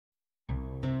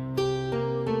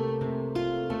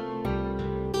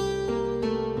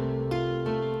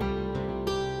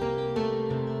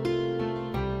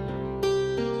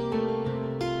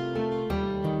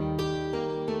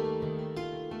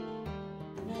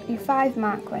Your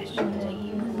 5-mark questions are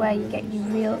where you get your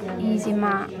real easy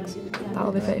marks.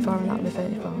 That'll be 34 and that'll be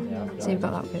 34. So you've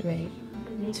got that bit right.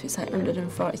 So it's like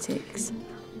 146.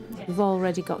 We've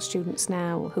already got students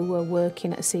now who were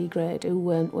working at a C grade who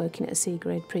weren't working at a C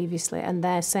grade previously, and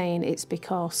they're saying it's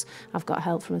because I've got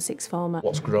help from a sixth former.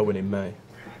 What's growing in May?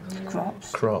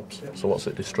 Crops. Crops. So what's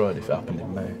it destroyed if it happened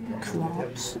in May?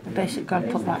 Crops. Basically, got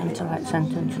to put that into like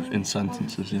sentences. In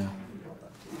sentences, yeah.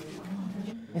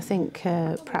 I think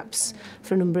perhaps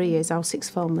for a number of years our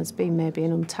sixth form has been maybe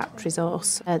an untapped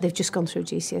resource. They've just gone through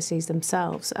GCSEs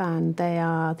themselves and they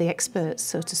are the experts,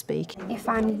 so to speak. If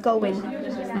I'm going,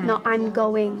 not I'm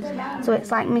going, so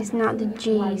it's like missing out the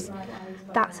G's,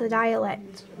 that's a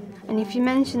dialect. And if you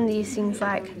mention these things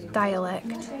like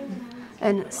dialect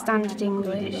and standard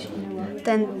English,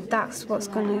 then that's what's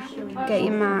going to get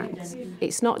you marks.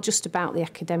 It's not just about the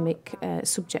academic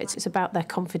subjects, it's about their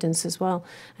confidence as well.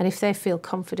 And if they feel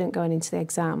confident going into the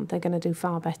exam, they're going to do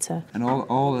far better. And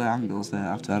all the angles there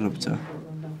have to add up to,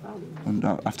 and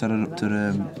have to add up to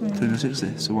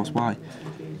 360. So what's y?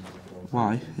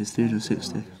 Y is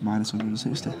 360 minus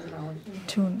 160.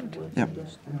 200. Yep.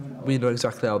 We know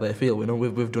exactly how they feel. We know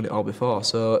we've done it all before,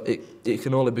 so it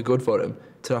can only be good for them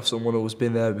to have someone who's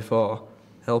been there before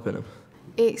helping them.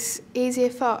 It's easier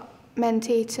for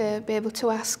Mentee to be able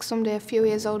to ask somebody a few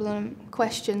years older than them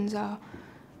questions or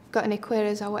got any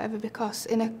queries or whatever, because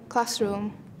in a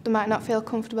classroom they might not feel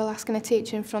comfortable asking a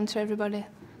teacher in front of everybody.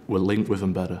 We're linked with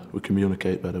them better, we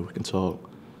communicate better, we can talk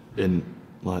in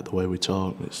like the way we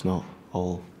talk. It's not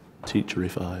all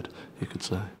teacherified, you could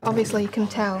say. Obviously you can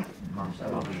tell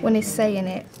when he's saying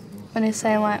it. When he's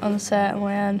saying like uncertain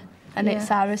way and it's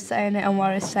Sarah's saying it and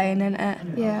Warren's saying it.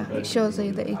 Yeah, it shows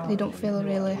you that they don't feel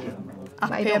really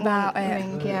happy about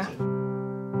it. Yeah.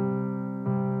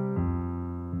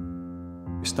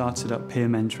 We started up peer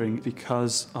mentoring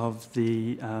because of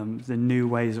the new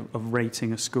ways of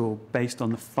rating a school based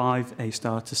on the 5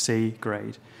 A-star to C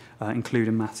grade,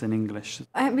 including maths and English.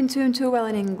 I haven't been too well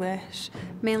in English,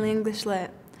 mainly English Lit,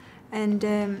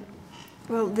 and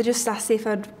well, they just asked if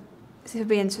I'd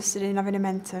be interested in having a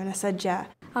mentor, and I said yeah.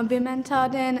 I'm being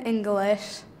mentored in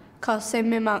English because in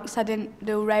my marks I didn't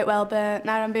do right well, but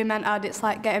now I'm being mentored it's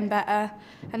like getting better,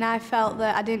 and I felt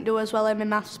that I didn't do as well in my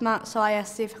maths so I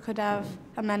asked if I could have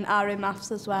a mentor in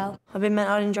maths as well. I've been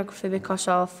mentored in geography because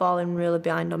I was falling really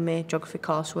behind on my geography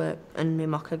coursework and my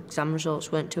mock exam results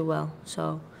weren't too well,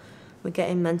 so we're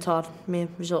getting mentored, my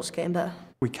results are getting better.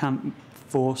 We can't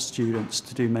force students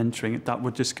to do mentoring, that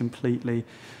would just completely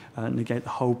negate the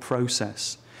whole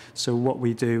process. So what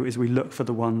we do is we look for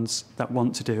the ones that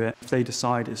want to do it. If they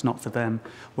decide it's not for them,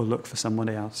 we'll look for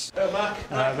somebody else. Hello, Mark.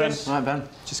 Ben. Hi, Ben.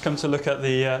 Just come to look at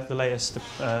the latest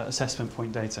assessment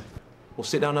point data. We'll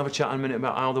sit down and have a chat in a minute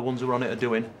about how the ones who are on it are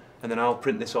doing, and then I'll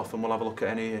print this off and we'll have a look at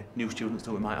any new students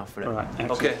that we might have for it. All right,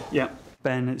 excellent. Okay. Yeah.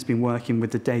 Ben has been working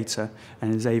with the data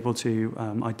and is able to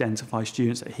identify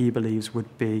students that he believes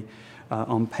would be,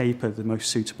 on paper, the most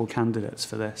suitable candidates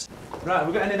for this. Right, have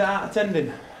we got any that aren't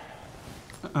attending?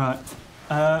 All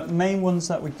right. Main ones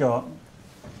that we got.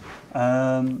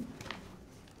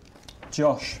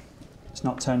 Josh is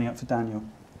not turning up for Daniel.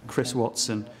 Chris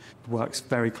Watson works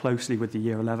very closely with the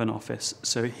Year 11 office,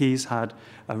 so he's had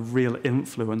a real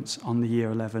influence on the Year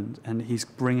 11, and he's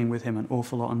bringing with him an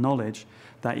awful lot of knowledge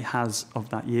that he has of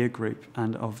that year group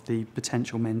and of the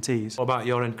potential mentees. What about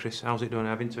your end, Chris? How's it doing?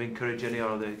 Having to encourage any, or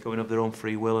are they going of their own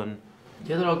free will? And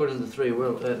yeah, they're all going of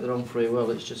their own free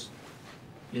will. It's just,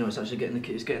 you know, it's actually getting the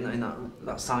kids, getting that in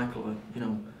that cycle of, you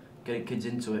know, getting kids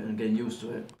into it and getting used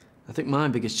to it. I think my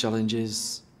biggest challenge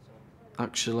is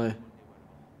actually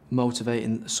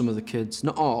motivating some of the kids,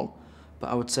 not all, but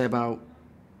I would say about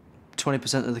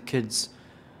 20% of the kids,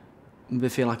 they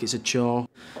feel like it's a chore.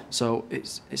 So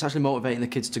it's actually motivating the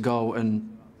kids to go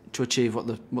and to achieve what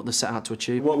they're set out to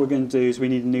achieve. What we're going to do is we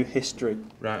need a new history.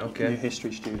 Right, okay. New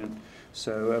history student.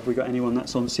 So have we got anyone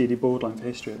that's on CD Boardline for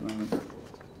history at the moment?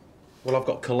 Well, I've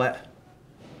got Colette.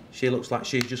 She looks like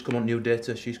she's just come on new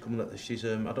data. She's I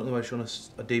don't know where she's on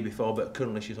a D before, but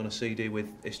currently she's on a CD with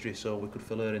history, so we could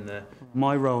fill her in there.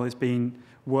 My role has been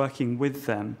working with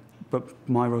them, but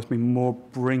my role has been more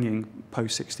bringing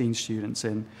post-16 students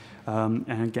in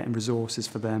and getting resources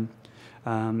for them,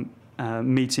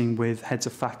 meeting with heads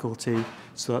of faculty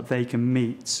so that they can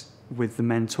meet with the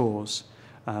mentors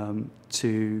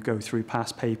to go through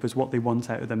past papers, what they want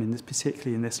out of them,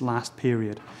 particularly in this last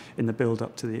period in the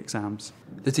build-up to the exams.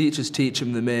 The teachers teach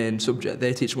them the main subject,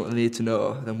 they teach them what they need to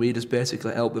know, and we just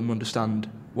basically help them understand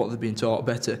what they've been taught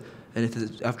better, and if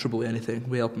they have trouble with anything,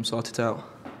 we help them sort it out.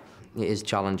 It is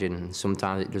challenging,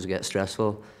 sometimes it does get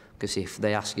stressful, Because if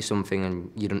they ask you something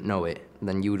and you don't know it,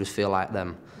 then you just feel like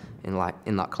them in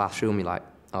that classroom. You're like,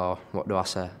 oh, what do I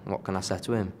say? What can I say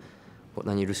to him? But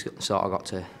then you just sort of got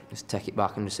to just take it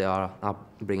back and just say, oh, I'll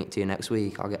bring it to you next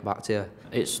week, I'll get back to you.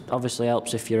 It obviously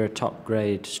helps if you're a top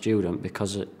grade student,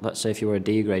 because let's say if you were a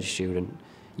D grade student,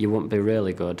 you wouldn't be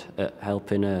really good at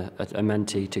helping a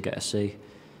mentee to get a C.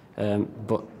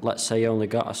 But let's say you only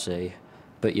got a C,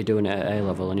 but you're doing it at A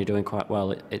level and you're doing quite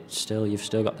well, you've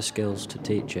still got the skills to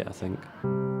teach it, I think.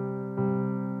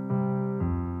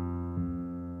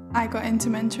 I got into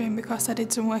mentoring because I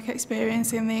did some work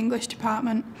experience in the English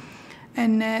department,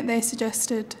 and they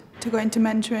suggested to go into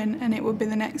mentoring, and it would be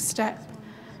the next step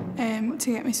to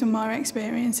get me some more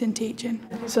experience in teaching.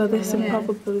 So this is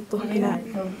probably looking at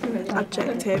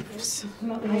adjectives,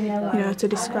 to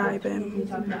describe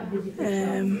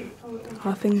him,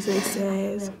 or things they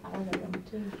say.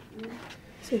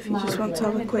 So if you just want to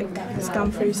have a quick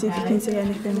scan through, see if you can see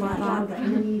anything like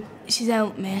that. She's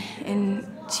helped me, and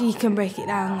she can break it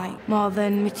down more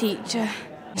than my teacher.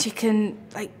 She can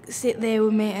sit there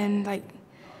with me and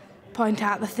point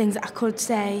out the things that I could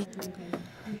say.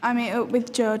 I meet up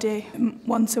with Jodie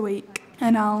once a week,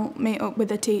 and I'll meet up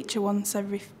with a teacher once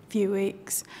every few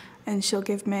weeks, and she'll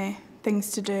give me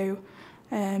things to do,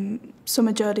 some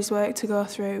of Jodie's work to go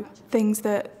through, things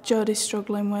that Jodie's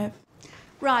struggling with.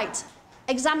 Right,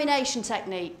 examination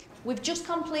technique. We've just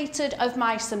completed of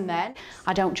Mice and Men.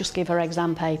 I don't just give her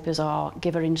exam papers or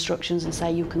give her instructions and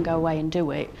say you can go away and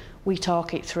do it. We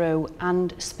talk it through,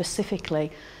 and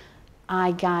specifically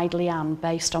I guide Leanne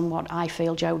based on what I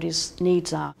feel Jodie's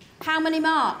needs are. How many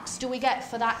marks do we get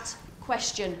for that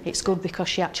question? It's good because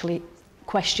she actually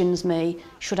questions me.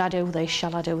 Should I do this?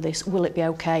 Shall I do this? Will it be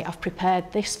okay? I've prepared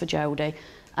this for Jodie,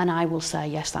 and I will say,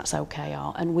 yes, that's okay,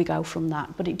 and we go from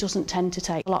that. But it doesn't tend to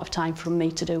take a lot of time from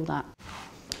me to do that.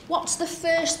 What's the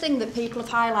first thing that people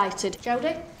have highlighted?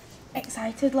 Jodie?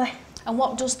 Excitedly. And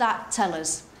what does that tell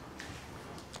us?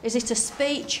 Is it a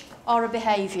speech or a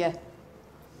behaviour?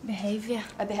 Behaviour.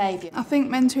 A behaviour. I think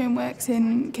mentoring works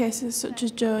in cases such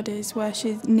as Jodie's, where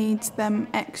she needs them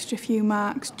extra few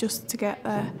marks just to get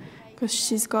there, because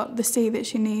she's got the C that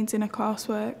she needs in her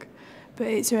coursework, but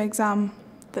it's her exam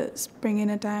that's bringing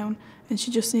her down, and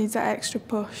she just needs that extra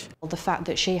push. The fact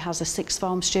that she has a sixth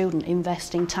form student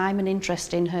investing time and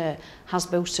interest in her has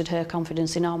boosted her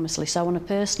confidence enormously. So on a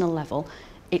personal level,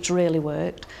 it's really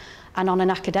worked. And on an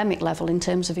academic level, in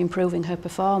terms of improving her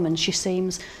performance, she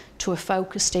seems to have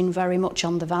focused in very much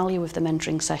on the value of the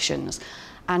mentoring sessions.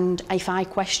 And if I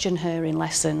question her in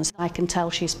lessons, I can tell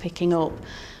she's picking up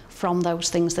from those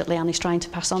things that Leanne is trying to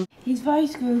pass on. His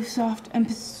voice grew soft and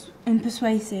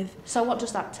persuasive. So what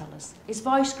does that tell us? His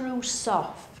voice grew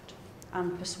soft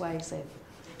and persuasive.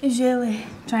 He's really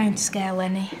trying to scare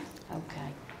Lenny. Okay,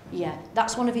 yeah,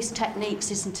 that's one of his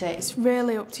techniques, isn't it? It's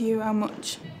really up to you how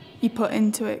much you put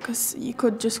into it, because you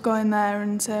could just go in there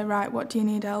and say, right, what do you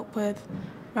need help with?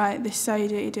 Right, this is how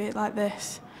you do it like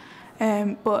this.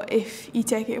 But if you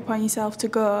take it upon yourself to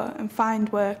go and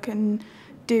find work and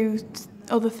do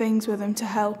other things with them to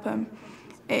help them,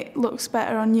 it looks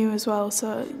better on you as well,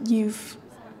 so you've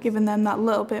given them that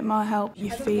little bit more help.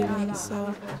 Your feelings,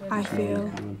 so I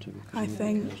think,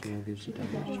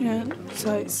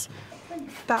 so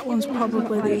that one's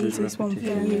probably the easiest one for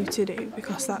you to do,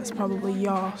 because that's probably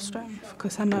your strength,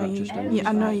 because I know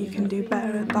you can do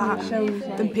better at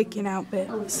that than picking out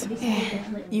bits.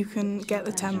 You can get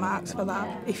the 10 marks for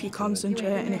that if you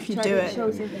concentrate and if you do it.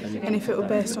 And if it were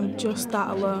based on just that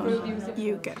alone,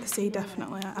 you'd get the C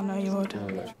definitely. I know you would.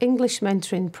 English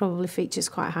mentoring probably features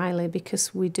quite highly,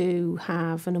 because we do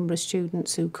have a number of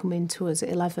students who come into us at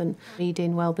 11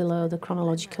 reading well below the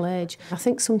chronological age. I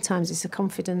think sometimes it's a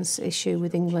confidence issue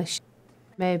with English.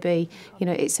 Maybe,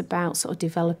 it's about sort of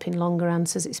developing longer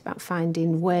answers, it's about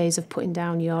finding ways of putting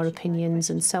down your opinions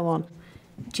and so on.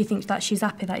 Do you think that she's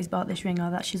happy that he's bought this ring, or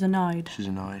that she's annoyed? She's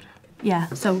annoyed. Yeah,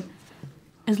 so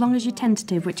as long as you're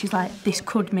tentative, which is this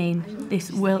could mean, this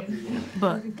will,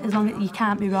 but as long as you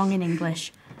can't be wrong in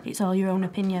English, it's all your own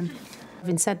opinion.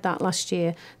 Having said that, last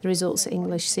year, the results at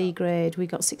English C grade, we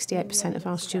got 68% of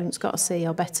our students got a C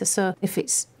or better. So if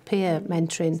it's peer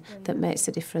mentoring that makes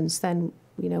the difference, then,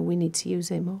 we need to use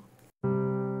it more.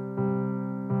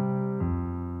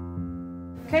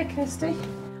 Okay, Kirsty.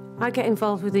 I get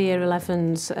involved with the Year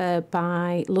 11s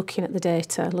by looking at the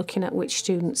data, looking at which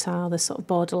students are the sort of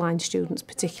borderline students,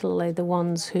 particularly the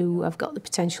ones who have got the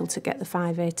potential to get the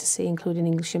 5A to C, including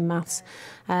English and Maths.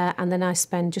 And then I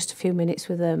spend just a few minutes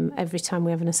with them every time we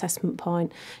have an assessment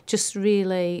point, just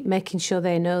really making sure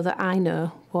they know that I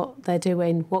know what they're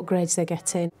doing, what grades they're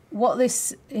getting. What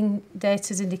this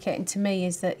data is indicating to me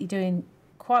is that you're doing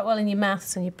quite well in your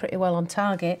maths and you're pretty well on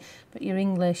target, but your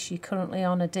English, you're currently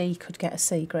on a D, could get a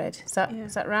C grade. Is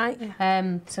that right?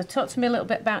 Yeah. So talk to me a little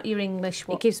bit about your English.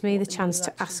 It gives me the chance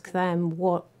to ask them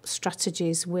what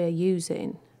strategies we're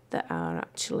using that are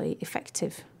actually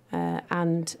effective.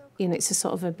 And, you know, it's a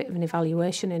sort of a bit of an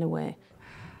evaluation in a way.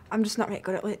 I'm just not very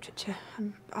good at literature.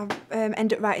 I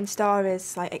end up writing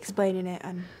stories, like explaining it,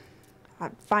 and I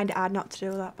find it hard not to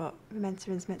do that, but the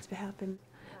mentoring's meant to be helping.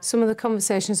 Some of the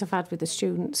conversations I've had with the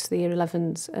students, the Year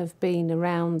 11s, have been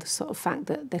around the sort of fact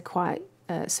that they're quite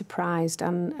surprised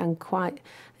and quite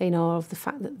in awe of the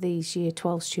fact that these Year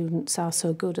 12 students are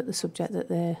so good at the subject that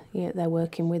they're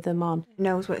working with them on. He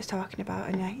knows what he's talking about,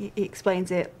 and he explains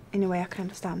it in a way I can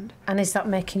understand. And is that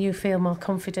making you feel more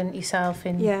confident yourself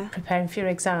in preparing for your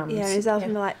exams? Yeah, he's helping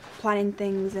me like planning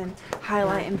things and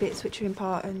highlighting bits which are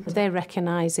important. They're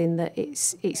recognising that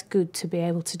it's good to be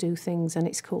able to do things, and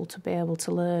it's cool to be able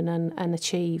to learn and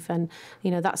achieve, and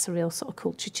you know, that's a real sort of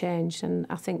culture change, and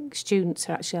I think students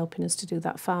are actually helping us to do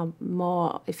that far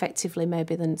more effectively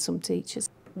maybe than some teachers.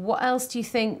 What else do you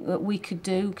think that we could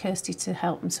do, Kirsty, to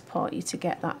help and support you to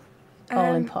get that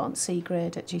all-important C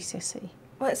grade at GCSE?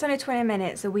 Well, it's only 20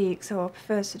 minutes a week, so I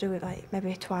prefer to do it like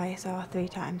maybe twice or 3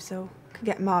 times, so I could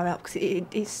get more help, because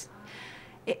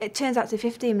it turns out to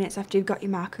 15 minutes after you've got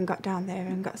your mark and got down there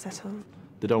and got settled.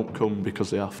 They don't come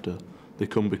because they have to. They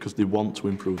come because they want to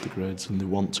improve the grades and they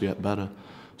want to get better.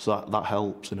 So that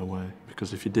helps in a way,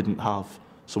 because if you didn't have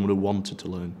someone who wanted to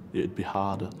learn, it'd be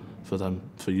harder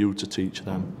for you to teach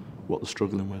them what they're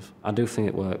struggling with. I do think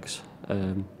it works.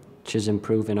 She's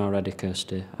improving already,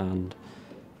 Kirsty, and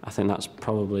I think that's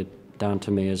probably down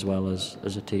to me as well as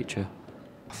a teacher.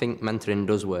 I think mentoring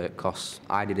does work, because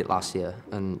I did it last year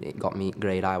and it got me the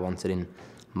grade I wanted in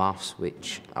maths,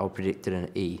 which I was predicted an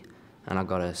E, and I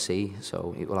got a C,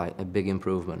 so it was like a big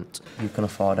improvement. You can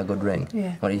afford a good ring?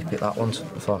 Yeah. What did you pick that one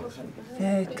for?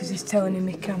 Yeah, because he's telling him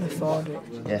he can afford it.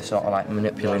 Yeah, sort of like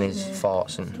manipulating his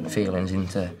thoughts and feelings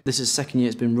into... This is the 2nd year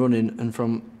it's been running, and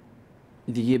from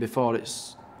the year before,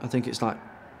 I think it's like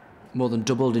more than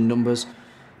doubled in numbers.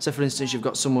 So, for instance, you've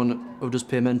got someone who does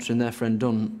peer mentoring, their friend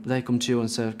done, they come to you and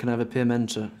say, can I have a peer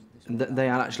mentor? And they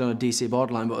are actually on a DC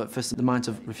borderline, but at first they might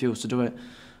have refused to do it.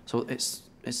 So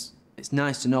it's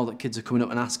nice to know that kids are coming up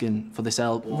and asking for this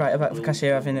help. Right about the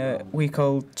cashier having a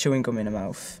week-old chewing gum in her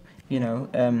mouth, you know,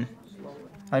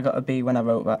 I got a B when I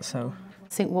wrote that, so... I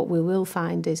think what we will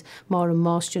find is more and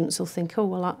more students will think,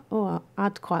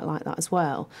 I'd quite like that as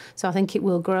well. So I think it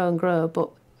will grow and grow,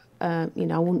 but you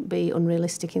know, I wouldn't be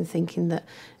unrealistic in thinking that,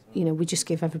 you know, we just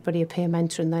give everybody a peer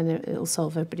mentor and then it'll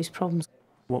solve everybody's problems.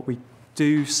 What we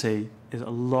do see is a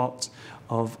lot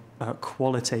of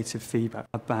qualitative feedback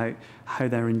about how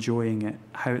they're enjoying it,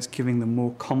 how it's giving them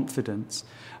more confidence,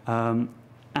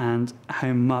 and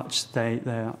how much they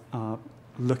are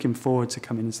looking forward to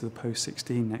coming into the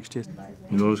post-16 next year.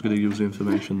 You're always going to use the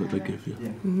information that they give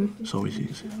you. It's always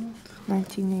easy.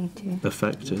 1980.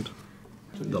 Affected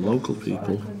the local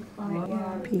people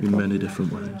in many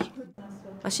different ways.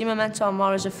 I see my mentor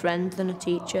more as a friend than a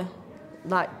teacher.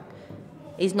 Like,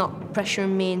 he's not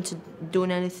pressuring me into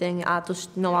doing anything. I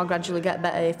just know I'll gradually get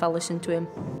better if I listen to him.